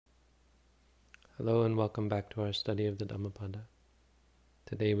Hello and welcome back to our study of the Dhammapada.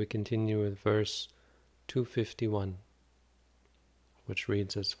 Today we continue with verse 251, which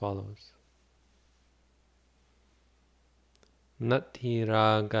reads as follows. Natti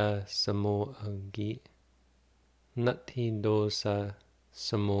raga samo agi, natti dosa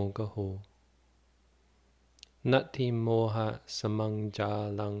samo gaho, natti moha samang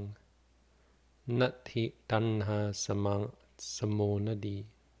jalang, natti tanha samo nadi.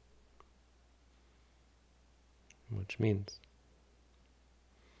 Which means,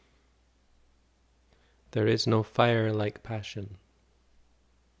 there is no fire like passion.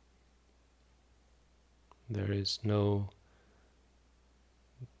 There is no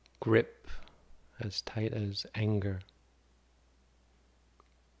grip as tight as anger.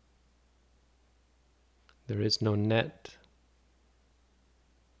 There is no net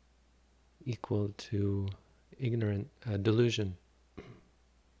equal to delusion.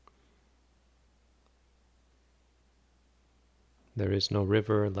 There is no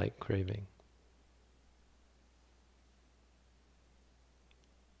river like craving.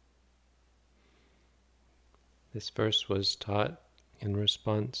 This verse was taught in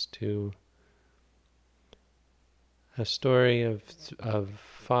response to a story of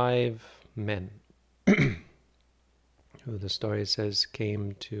 5 men who, the story says,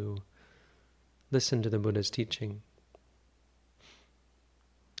 came to listen to the Buddha's teaching.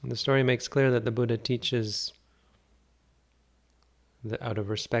 And the story makes clear that the Buddha teaches out of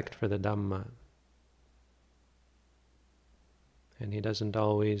respect for the Dhamma. And he doesn't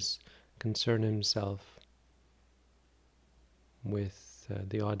always concern himself with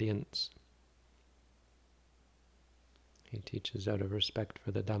the audience. He teaches out of respect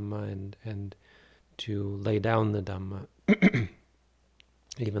for the Dhamma and to lay down the Dhamma,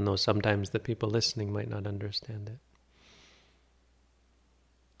 even though sometimes the people listening might not understand it.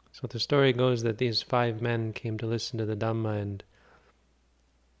 So the story goes that these 5 men came to listen to the Dhamma, and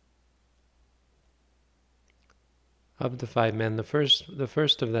of the 5 men, the first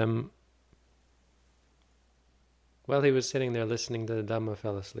of them, while he was sitting there listening to the Dhamma,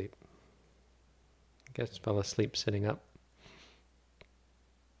 fell asleep. I guess fell asleep sitting up,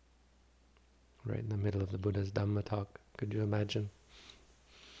 right in the middle of the Buddha's Dhamma talk. Could you imagine?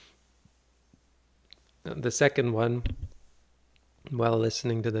 The second one, while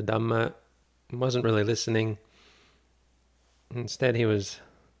listening to the Dhamma, wasn't really listening. Instead, he was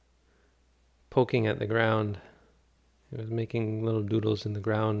poking at the ground. He was making little doodles in the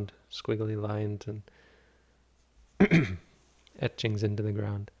ground, squiggly lines and etchings into the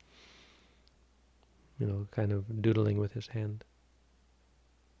ground. Kind of doodling with his hand.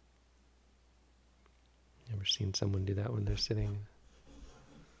 Ever seen someone do that when they're sitting?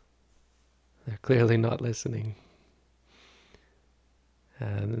 They're clearly not listening.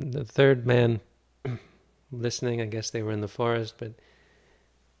 And the third man listening, I guess they were in the forest, but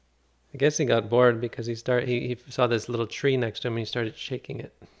I guess he got bored because he saw this little tree next to him and he started shaking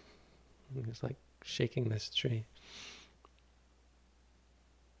it. He was like shaking this tree.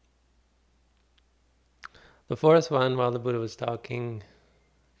 The fourth one, while the Buddha was talking,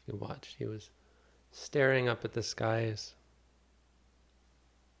 if you watched, he was staring up at the skies.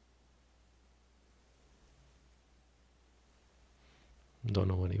 Don't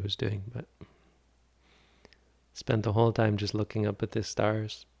know what he was doing, but spent the whole time just looking up at the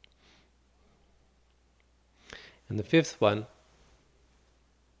stars. And the fifth one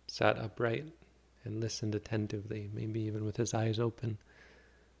sat upright and listened attentively, maybe even with his eyes open,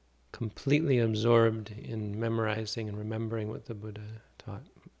 completely absorbed in memorizing and remembering what the Buddha taught.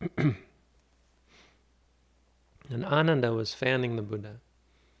 And Ananda was fanning the Buddha.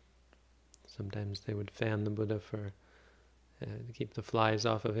 Sometimes they would fan the Buddha to keep the flies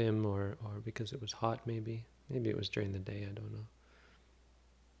off of him, or because it was hot maybe. Maybe it was during the day, I don't know.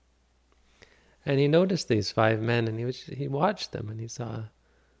 And he noticed these 5 men, and he watched them, and he saw,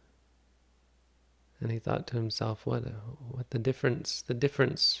 and he thought to himself, what the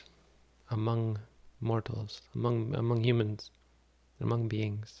difference among mortals, among humans, among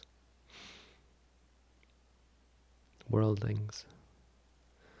beings, worldlings.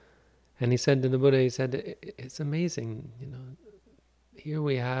 And he said to the Buddha, he said, it's amazing, here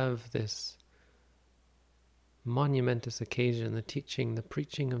we have this monumentous occasion, the teaching, the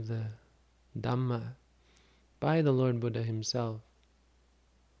preaching of the Dhamma by the Lord Buddha himself.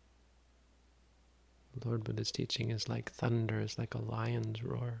 The Lord Buddha's teaching is like thunder, is like a lion's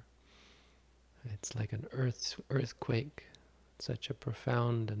roar. It's like an earthquake. It's such a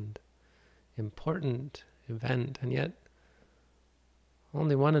profound and important event, and yet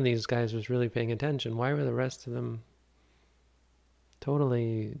only one of these guys was really paying attention. Why were the rest of them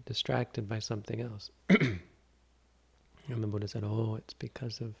totally distracted by something else. And the Buddha said, "Oh, it's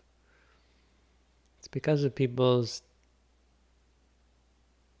because of people's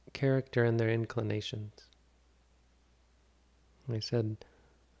character and their inclinations." And he said,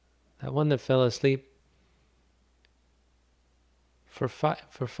 that one that fell asleep for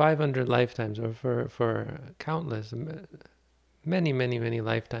 500 lifetimes, or for countless, many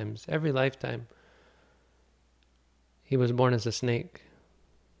lifetimes, every lifetime, he was born as a snake.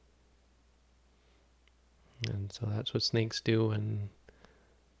 And so that's what snakes do, and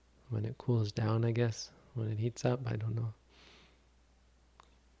when it cools down, I guess, when it heats up, I don't know,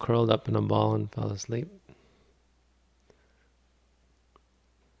 curled up in a ball and fell asleep.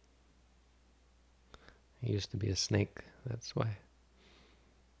 He used to be a snake, that's why.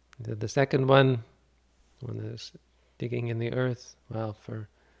 The second one, when it was digging in the earth, well, for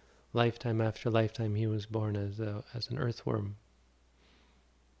lifetime after lifetime, he was born as an earthworm.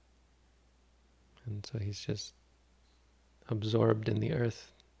 And so he's just absorbed in the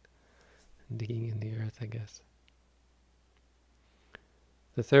earth, digging in the earth, I guess.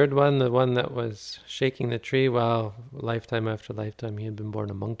 The third one, the one that was shaking the tree, well, lifetime after lifetime, he had been born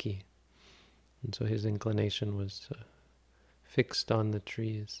a monkey. And so his inclination was fixed on the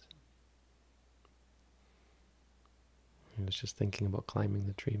trees. He was just thinking about climbing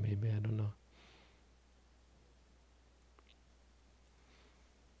the tree, maybe, I don't know.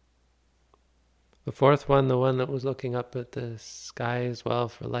 The fourth one, the one that was looking up at the skies, well,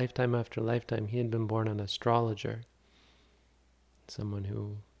 for lifetime after lifetime, he had been born an astrologer. Someone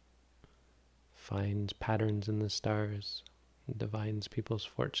who finds patterns in the stars, and divines people's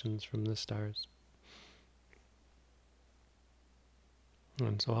fortunes from the stars.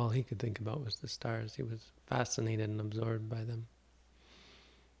 And so all he could think about was the stars. He was fascinated and absorbed by them.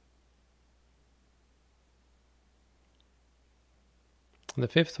 The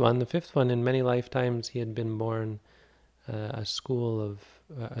fifth one, in many lifetimes he had been born a student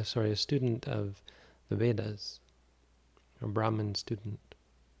of the Vedas, a Brahmin student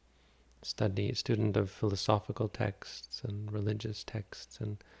of philosophical texts and religious texts,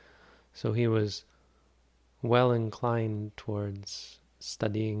 and so he was well inclined towards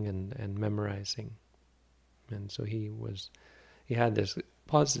studying and memorizing, and so he had this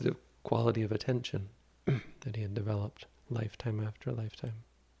positive quality of attention that he had developed lifetime after lifetime.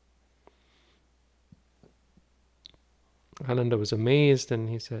 Ananda was amazed, and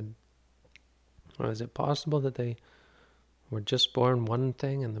he said, well, is it possible that they were just born one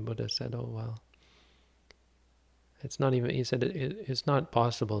thing? And the Buddha said, oh, well, it's not even, he said, it's not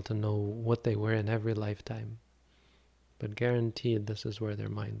possible to know what they were in every lifetime, but guaranteed this is where their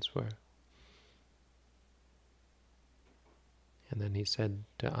minds were. And then he said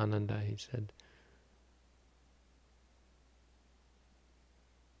to Ananda, he said,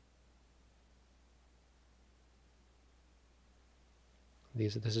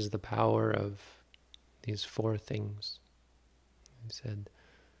 this is the power of these four things. He said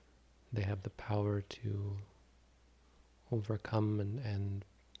they have the power to overcome and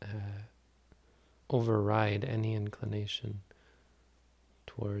override any inclination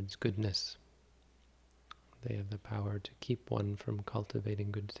towards goodness. They have the power to keep one from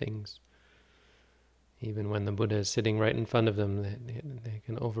cultivating good things. Even when the Buddha is sitting right in front of them, they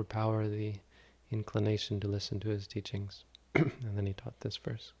can overpower the inclination to listen to his teachings. And then he taught this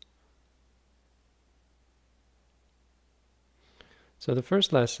verse. So the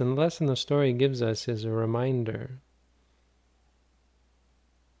first lesson the story gives us is a reminder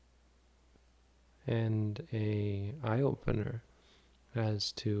and a eye-opener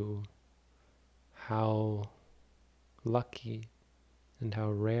as to how lucky and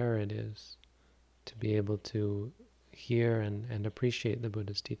how rare it is to be able to hear and appreciate the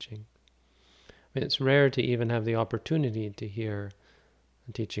Buddha's teaching. I mean, it's rare to even have the opportunity to hear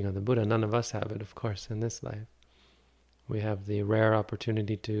the teaching of the Buddha. None of us have it, of course, in this life. We have the rare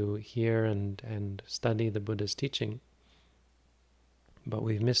opportunity to hear and study the Buddha's teaching, but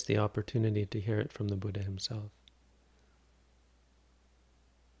we've missed the opportunity to hear it from the Buddha himself.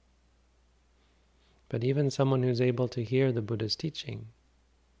 But even someone who's able to hear the Buddha's teaching,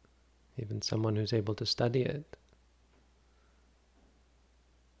 even someone who's able to study it,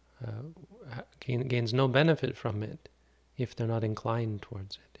 gains no benefit from it if they're not inclined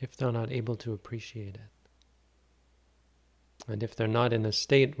towards it, if they're not able to appreciate it. And if they're not in a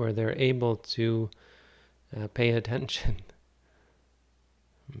state where they're able to pay attention.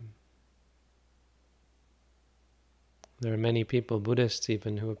 There are many people, Buddhists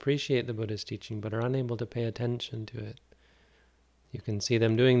even, who appreciate the Buddha's teaching but are unable to pay attention to it. You can see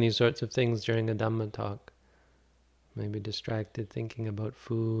them doing these sorts of things during a Dhamma talk, maybe distracted thinking about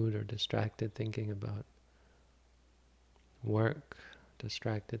food, or distracted thinking about work,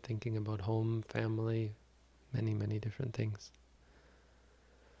 distracted thinking about home, family, many, many different things.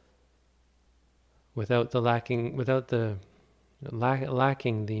 Without lacking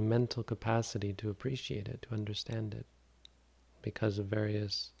the mental capacity to appreciate it, to understand it, because of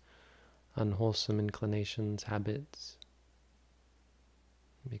various unwholesome inclinations, habits,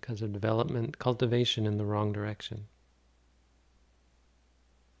 because of cultivation in the wrong direction.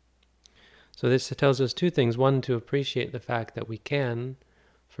 So this tells us two things. One, to appreciate the fact that we can,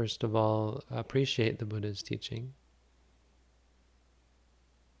 first of all, appreciate the Buddha's teaching,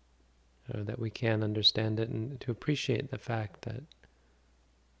 that we can understand it, and to appreciate the fact that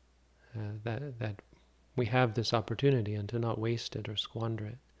that we have this opportunity, and to not waste it or squander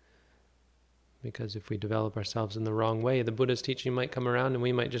it. Because if we develop ourselves in the wrong way, the Buddha's teaching might come around and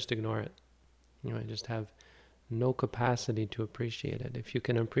we might just ignore it. You might just have no capacity to appreciate it. If you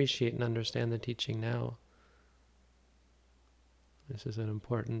can appreciate and understand the teaching now, this is an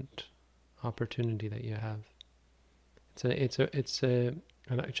important opportunity that you have.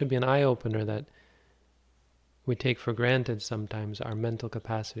 It should be an eye-opener that we take for granted sometimes our mental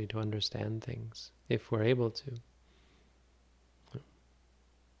capacity to understand things, if we're able to.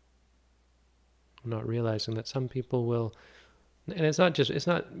 Not realizing that some people will, and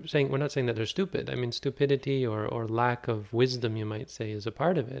we're not saying that they're stupid. I mean, stupidity or lack of wisdom, you might say, is a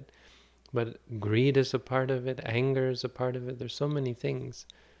part of it. But greed is a part of it, anger is a part of it. There's so many things.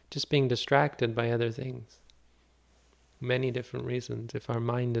 Just being distracted by other things. Many different reasons. If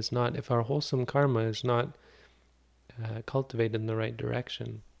our wholesome karma is not cultivated in the right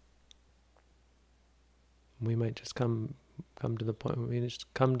direction, we might just come to the point, we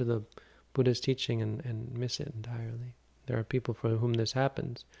just come to the Buddha's teaching and miss it entirely. There are people for whom this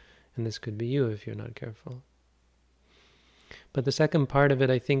happens, and this could be you if you're not careful. But the second part of it,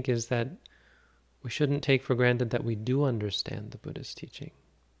 I think, is that we shouldn't take for granted that we do understand the Buddha's teaching.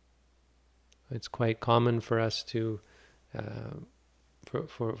 It's quite common for us to,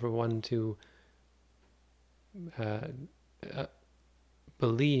 for one to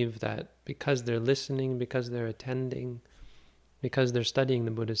believe that because they're listening, because they're attending, because they're studying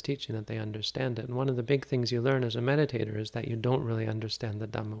the Buddha's teaching, that they understand it. And one of the big things you learn as a meditator is that you don't really understand the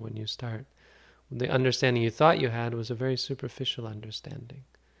Dhamma when you start. The understanding you thought you had was a very superficial understanding.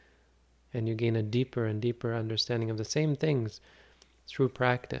 And you gain a deeper and deeper understanding of the same things through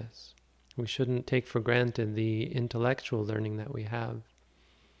practice. We shouldn't take for granted the intellectual learning that we have.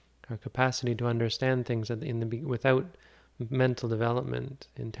 Our capacity to understand things without mental development,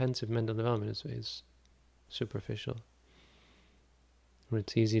 intensive mental development, is superficial.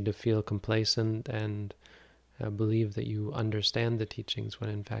 It's easy to feel complacent and believe that you understand the teachings when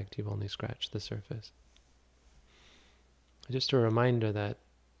in fact you've only scratched the surface. Just a reminder that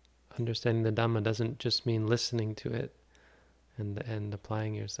understanding the Dhamma doesn't just mean listening to it and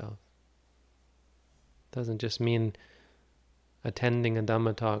applying yourself. It doesn't just mean attending a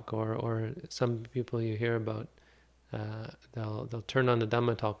Dhamma talk, or some people you hear about, they'll turn on the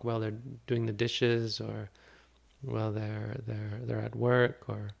Dhamma talk while they're doing the dishes, or while they're at work,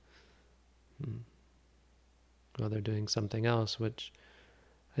 or while they're doing something else, which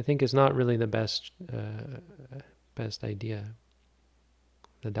I think is not really the best idea.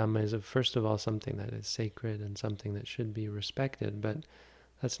 The Dhamma is, first of all, something that is sacred and something that should be respected, but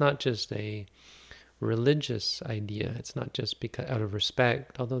that's not just a religious idea. It's not just because out of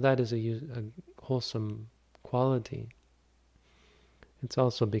respect, although that is a wholesome quality. It's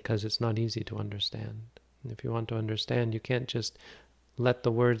also because it's not easy to understand. If you want to understand, you can't just let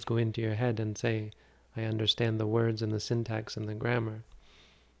the words go into your head and say, I understand the words and the syntax and the grammar.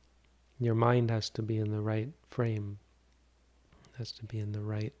 Your mind has to be in the right frame. It has to be in the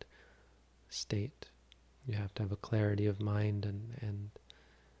right state. You have to have a clarity of mind and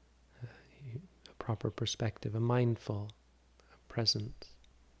a proper perspective, a mindful presence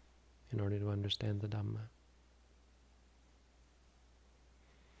in order to understand the Dhamma.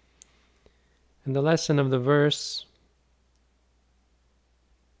 And the lesson of the verse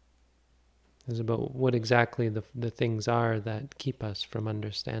is about what exactly the things are that keep us from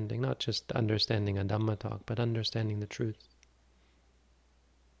understanding, not just understanding a Dhamma talk, but understanding the truth.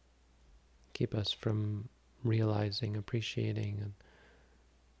 Keep us from realizing, appreciating, and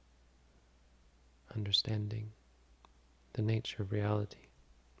understanding the nature of reality.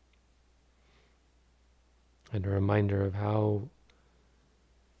 And a reminder of how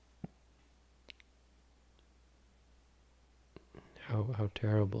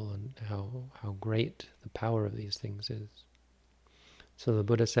terrible and how great the power of these things is. So the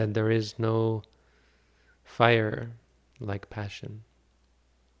Buddha said there is no fire like passion.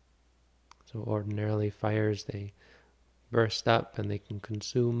 So ordinarily fires, they burst up and they can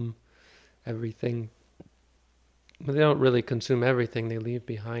consume everything. But they don't really consume everything. They leave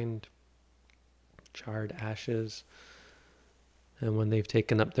behind charred ashes. And when they've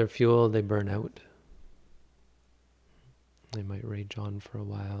taken up their fuel, they burn out. They might rage on for a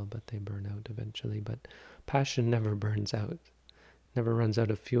while, but they burn out eventually. But passion never burns out. Never runs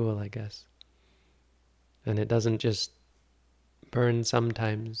out of fuel, I guess. And it doesn't just burn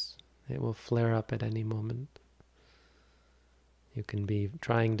sometimes. It will flare up at any moment. You can be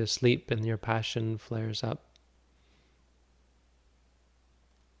trying to sleep and your passion flares up.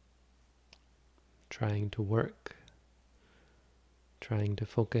 Trying to work. Trying to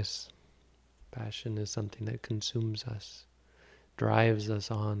focus. Passion is something that consumes us. Drives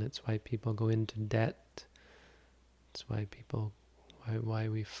us on. It's why people go into debt. It's why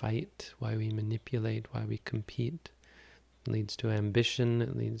we fight, why we manipulate, why we compete. It leads to ambition,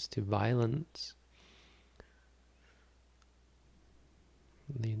 it leads to violence.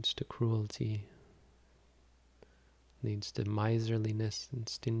 It leads to cruelty. It leads to miserliness and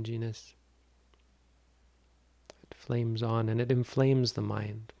stinginess. It flames on and it inflames the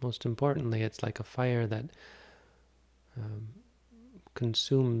mind. Most importantly, it's like a fire that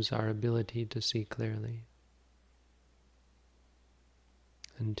consumes our ability to see clearly.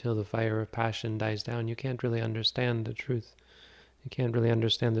 Until the fire of passion dies down, you can't really understand the truth. You can't really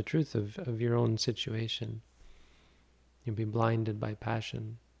understand the truth of your own situation. You'll be blinded by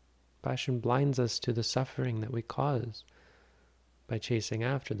passion. Passion blinds us to the suffering that we cause by chasing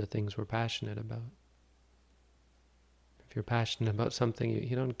after the things we're passionate about. If you're passionate about something,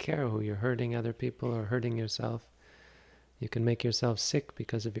 you don't care who you're hurting, other people or hurting yourself. You can make yourself sick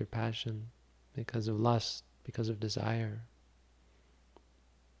because of your passion, because of lust, because of desire.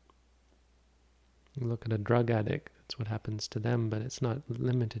 You look at a drug addict, that's what happens to them, but it's not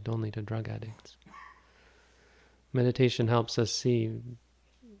limited only to drug addicts. Meditation helps us see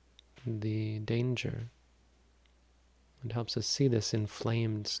the danger. It helps us see this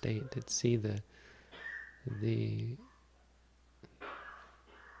inflamed state. It see the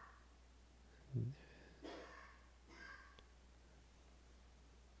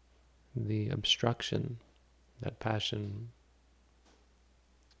obstruction that passion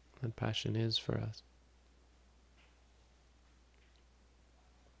is for us.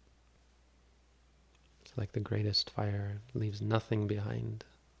 It's like the greatest fire, leaves nothing behind.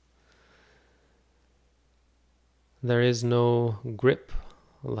 There is no grip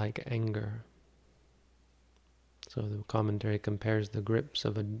like anger. So the commentary compares the grips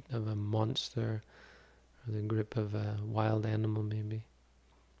of a monster, or the grip of a wild animal maybe.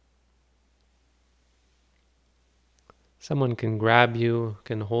 Someone can grab you,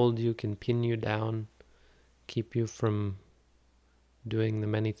 can hold you, can pin you down, keep you from doing the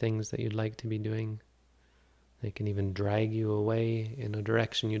many things that you'd like to be doing. They can even drag you away in a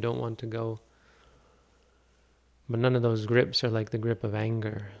direction you don't want to go. But none of those grips are like the grip of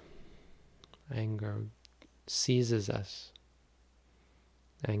anger. Anger seizes us.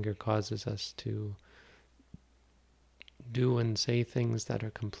 Anger causes us to do and say things that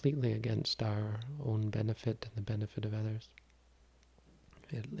are completely against our own benefit and the benefit of others.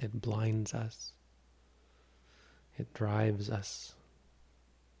 It blinds us. It drives us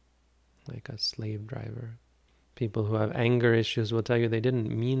like a slave driver. People who have anger issues will tell you they didn't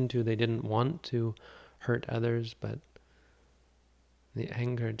mean to, they didn't want to hurt others, but the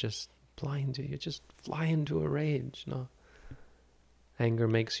anger just blinds you. You just fly into a rage. No, anger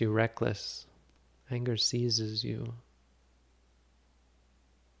makes you reckless. Anger seizes you.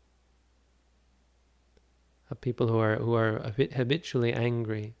 People who are habitually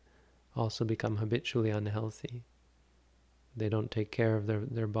angry also become habitually unhealthy. They don't take care of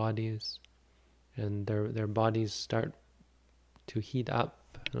their bodies, and their bodies start to heat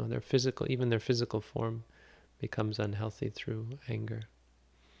up. Their physical form becomes unhealthy through anger.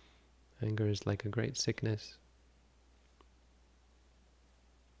 Anger is like a great sickness.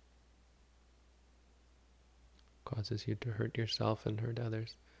 Causes you to hurt yourself and hurt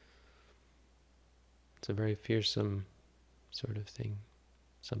others. It's a very fearsome sort of thing.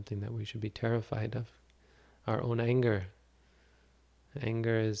 Something that we should be terrified of. Our own anger.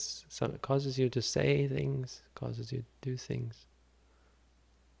 Anger it causes you to say things, causes you to do things.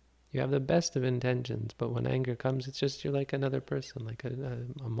 You have the best of intentions, but when anger comes, it's just you're like another person, like a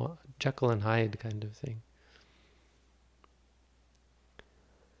Jekyll and Hyde kind of thing.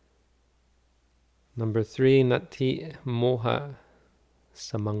 Number 3, nati moha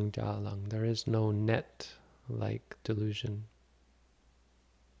samangjalang. There is no net like delusion.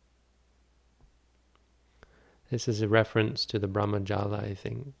 This is a reference to the Brahmajala, I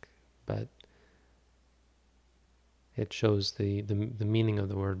think, but it shows the meaning of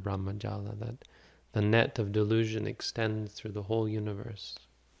the word Brahmajala, that the net of delusion extends through the whole universe.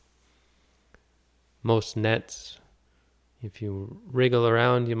 Most nets, if you wriggle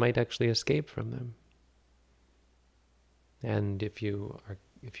around, you might actually escape from them. And if you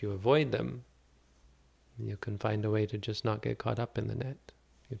avoid them, you can find a way to just not get caught up in the net.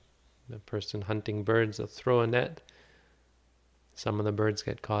 The person hunting birds will throw a net. Some of the birds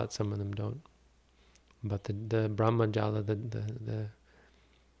get caught, some of them don't. But the Brahmajala,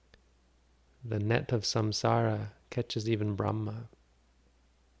 the net of samsara catches even Brahma.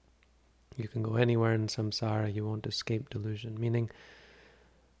 You can go anywhere in samsara, you won't escape delusion. Meaning,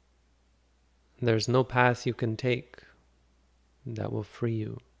 there's no path you can take that will free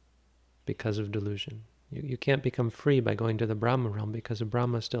you because of delusion. You can't become free by going to the Brahma realm, because a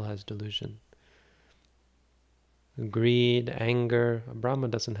Brahma still has delusion. Greed, anger, a Brahma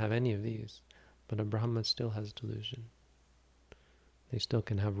doesn't have any of these, but a Brahma still has delusion. They still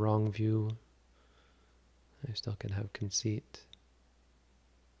can have wrong view, they still can have conceit.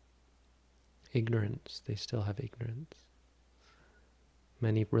 Ignorance, they still have ignorance.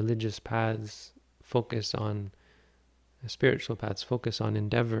 Many religious paths focus on, spiritual paths focus on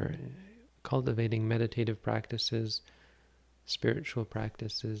endeavor, cultivating meditative practices, spiritual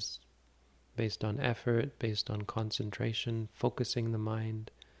practices based on effort, based on concentration, focusing the mind,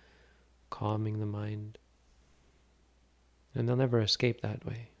 calming the mind. And they'll never escape that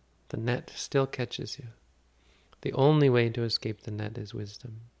way. The net still catches you. The only way to escape the net is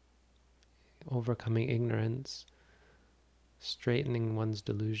wisdom. Overcoming ignorance, straightening one's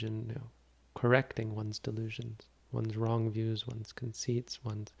delusion, correcting one's delusions, one's wrong views, one's conceits,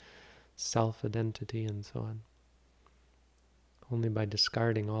 one's self-identity, and so on. Only by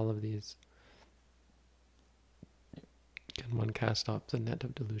discarding all of these can one cast off the net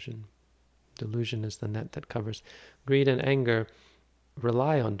of delusion. Delusion is the net that covers. Greed and anger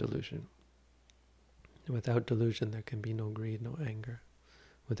rely on delusion. Without delusion, there can be no greed, no anger.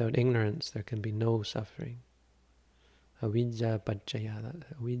 Without ignorance, there can be no suffering. Avijja paccaya.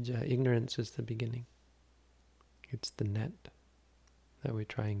 Avijja, ignorance is the beginning. It's the net that we're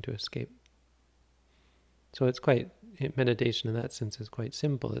trying to escape. So it's quite, meditation in that sense is quite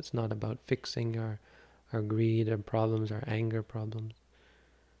simple. It's not about fixing our greed, our problems, our anger problems.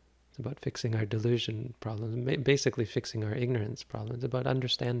 It's about fixing our delusion problems, basically fixing our ignorance problems. It's about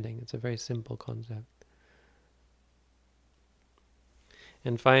understanding. It's a very simple concept.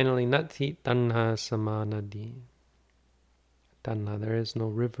 And finally, nati tanha samanadi. Tanha, there is no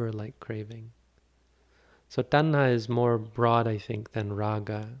river like craving. So tanha is more broad, I think, than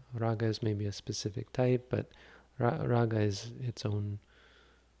raga. Raga is maybe a specific type, but raga is its own,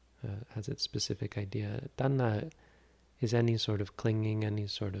 has its specific idea. Tanha is any sort of clinging, any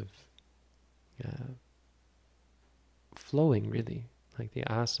sort of flowing, really, like the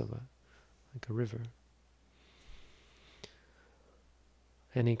asava, like a river.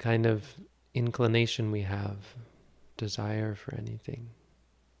 Any kind of inclination we have, desire for anything,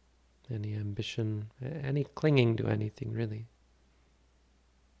 any ambition, any clinging to anything, really.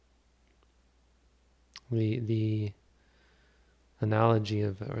 The analogy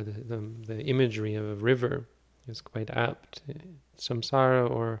of, or the imagery of a river is quite apt. Samsara,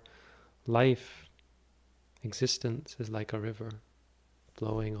 or life, existence, is like a river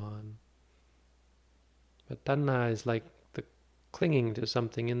flowing on. But tanha is like the clinging to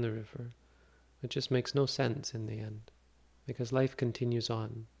something in the river. It just makes no sense in the end, because life continues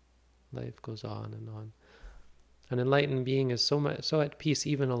on. Life goes on and on. An enlightened being is so at peace,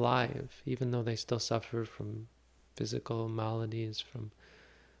 even alive, even though they still suffer from physical maladies, from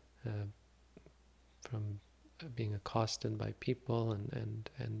being accosted by people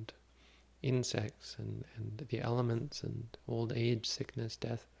and insects and the elements and old age, sickness,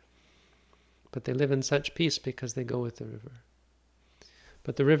 death. But they live in such peace because they go with the river.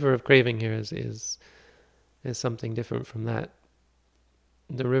 But the river of craving here is something different from that.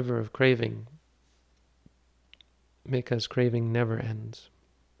 The river of craving, because craving never ends.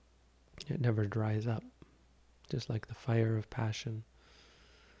 It never dries up, just like the fire of passion.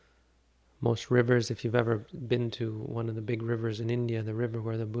 Most rivers, if you've ever been to one of the big rivers in India, the river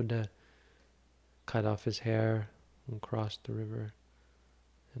where the Buddha cut off his hair and crossed the river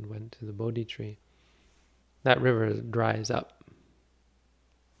and went to the Bodhi tree, that river dries up.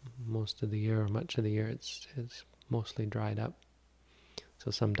 Most of the year, or much of the year, it's mostly dried up. So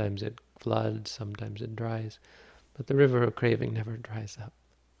sometimes it floods, sometimes it dries. But the river of craving never dries up.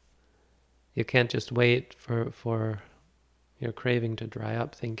 You can't just wait for your craving to dry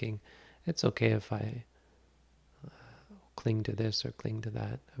up thinking, it's okay if I cling to this or cling to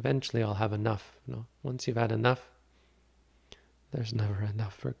that. Eventually I'll have enough. Once you've had enough, there's never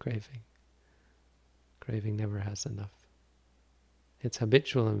enough for craving. Craving never has enough. It's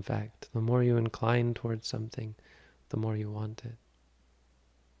habitual, in fact. The more you incline towards something, the more you want it.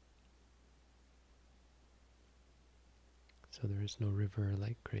 So there is no river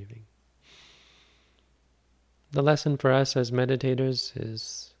like craving. The lesson for us as meditators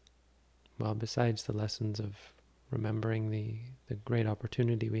is, well, besides the lessons of remembering the great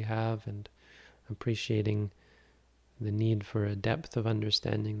opportunity we have and appreciating the need for a depth of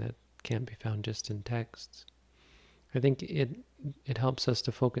understanding that can't be found just in texts, I think it helps us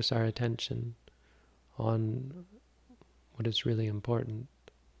to focus our attention on what is really important,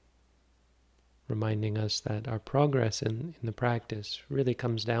 reminding us that our progress in the practice really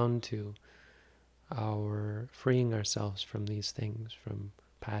comes down to our freeing ourselves from these things, from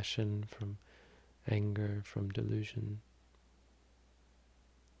passion, from anger, from delusion,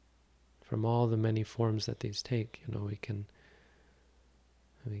 from all the many forms that these take. We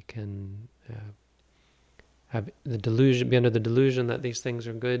can have the delusion, be under the delusion that these things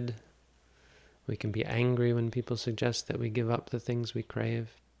are good. We can be angry when people suggest that we give up the things we crave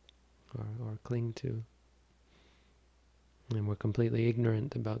or cling to. And we're completely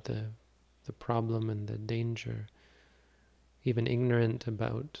ignorant about the problem and the danger, even ignorant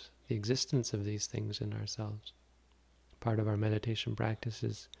about the existence of these things in ourselves. Part of our meditation practice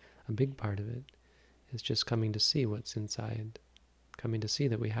is, a big part of it, is just coming to see what's inside, coming to see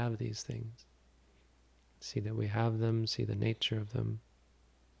that we have these things, see that we have them, see the nature of them.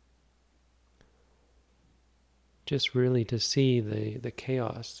 Just really to see the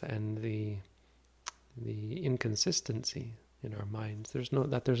chaos and the inconsistency in our minds. There's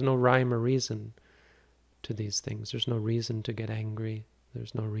no rhyme or reason to these things. There's no reason to get angry.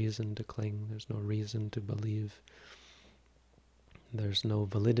 There's no reason to cling. There's no reason to believe. There's no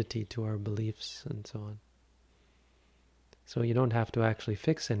validity to our beliefs and so on. So you don't have to actually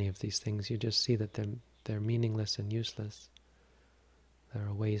fix any of these things. You just see that they're meaningless and useless. They're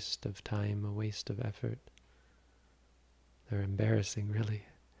a waste of time, a waste of effort. They're embarrassing, really.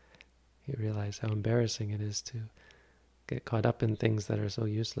 You realize how embarrassing it is to get caught up in things that are so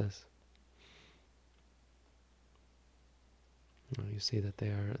useless. You see that they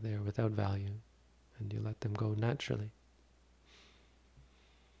are without value, and you let them go naturally.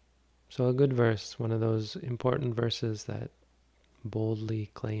 So a good verse, one of those important verses that boldly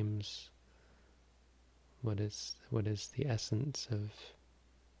claims what is the essence of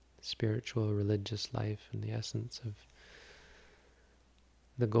spiritual, religious life, and the essence of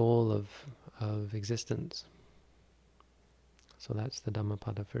the goal of existence. So that's the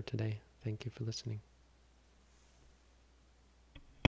Dhammapada for today. Thank you for listening.